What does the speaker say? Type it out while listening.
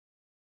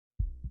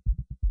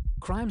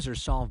Crimes are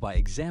solved by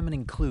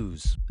examining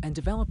clues and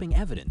developing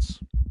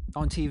evidence.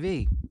 On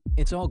TV,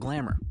 it's all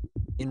glamour.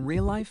 In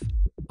real life,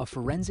 a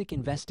forensic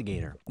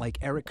investigator like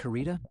Eric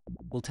Carita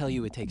will tell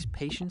you it takes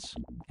patience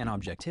and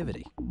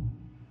objectivity.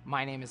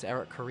 My name is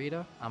Eric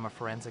Carita. I'm a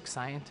forensic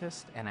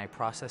scientist, and I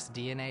process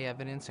DNA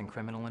evidence in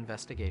criminal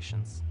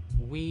investigations.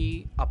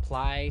 We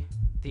apply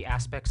the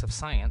aspects of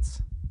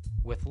science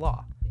with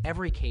law.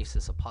 Every case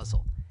is a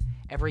puzzle.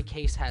 Every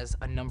case has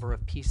a number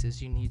of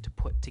pieces you need to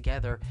put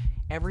together.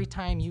 Every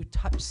time you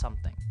touch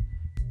something,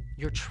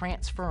 you're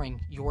transferring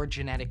your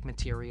genetic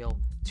material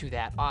to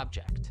that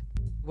object.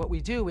 What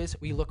we do is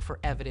we look for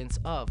evidence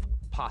of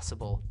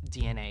possible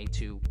DNA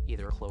to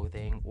either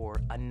clothing or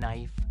a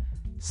knife,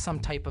 some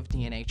type of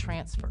DNA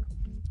transfer.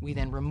 We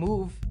then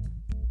remove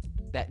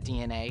that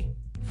DNA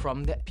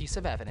from that piece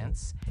of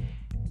evidence,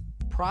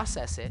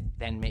 process it,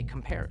 then make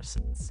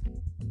comparisons.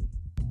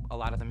 A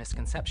lot of the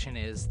misconception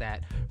is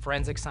that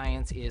forensic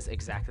science is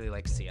exactly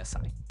like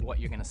CSI, what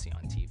you're going to see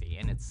on TV,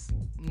 and it's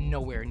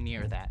nowhere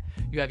near that.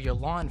 You have your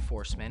law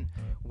enforcement,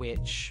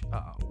 which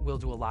will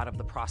do a lot of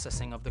the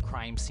processing of the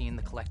crime scene,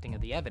 the collecting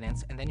of the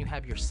evidence, and then you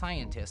have your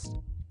scientists.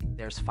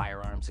 There's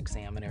firearms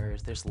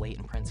examiners, there's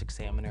latent prints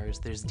examiners,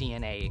 there's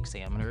DNA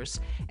examiners,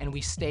 and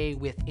we stay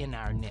within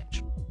our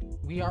niche.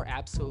 We are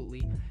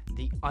absolutely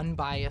the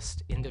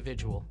unbiased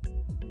individual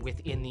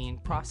within the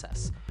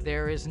process.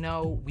 There is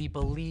no, we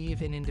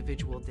believe an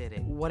individual did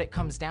it. What it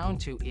comes down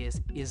to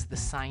is the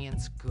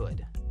science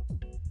good?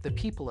 The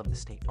people of the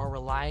state are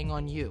relying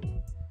on you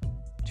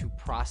to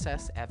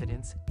process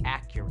evidence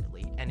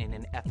accurately and in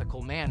an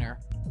ethical manner.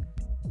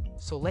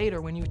 So later,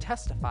 when you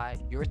testify,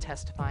 you're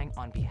testifying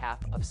on behalf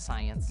of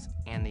science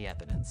and the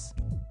evidence.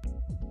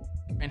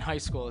 In high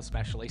school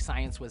especially,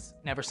 science was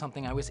never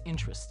something I was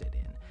interested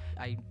in.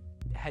 I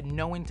had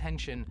no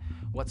intention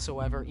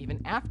whatsoever,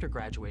 even after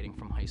graduating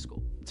from high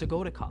school, to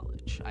go to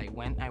college.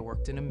 I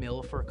worked in a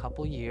mill for a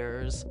couple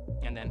years,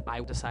 and then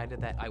I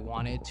decided that I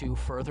wanted to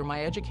further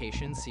my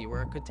education, see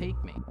where it could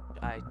take me.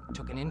 I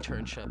took an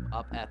internship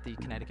up at the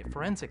Connecticut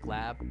Forensic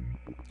Lab,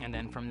 and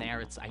then from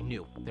there, I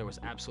knew there was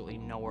absolutely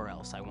nowhere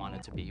else I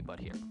wanted to be but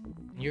here.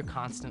 You're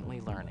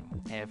constantly learning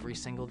every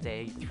single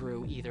day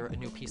through either a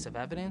new piece of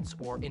evidence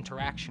or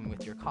interaction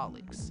with your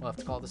colleagues. We'll have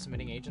to call the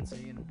submitting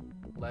agency and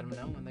let them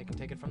know, and they can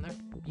take it from there.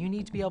 You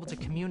need to be able to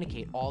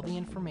communicate all the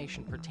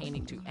information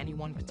pertaining to any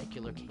one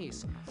particular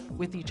case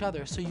with each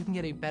other so you can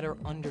get a better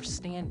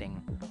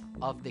understanding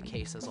of the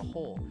case as a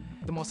whole.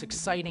 The most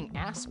exciting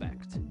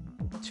aspect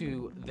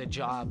to the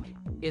job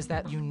is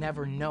that you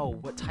never know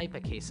what type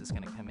of case is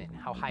going to come in,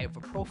 how high of a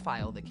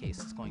profile the case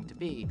is going to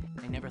be.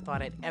 I never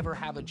thought I'd ever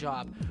have a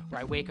job where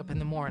I wake up in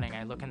the morning,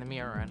 I look in the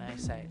mirror, and I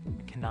say,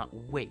 I cannot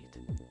wait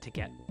to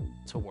get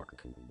to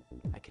work.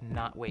 I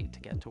cannot wait to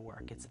get to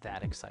work. It's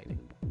that exciting.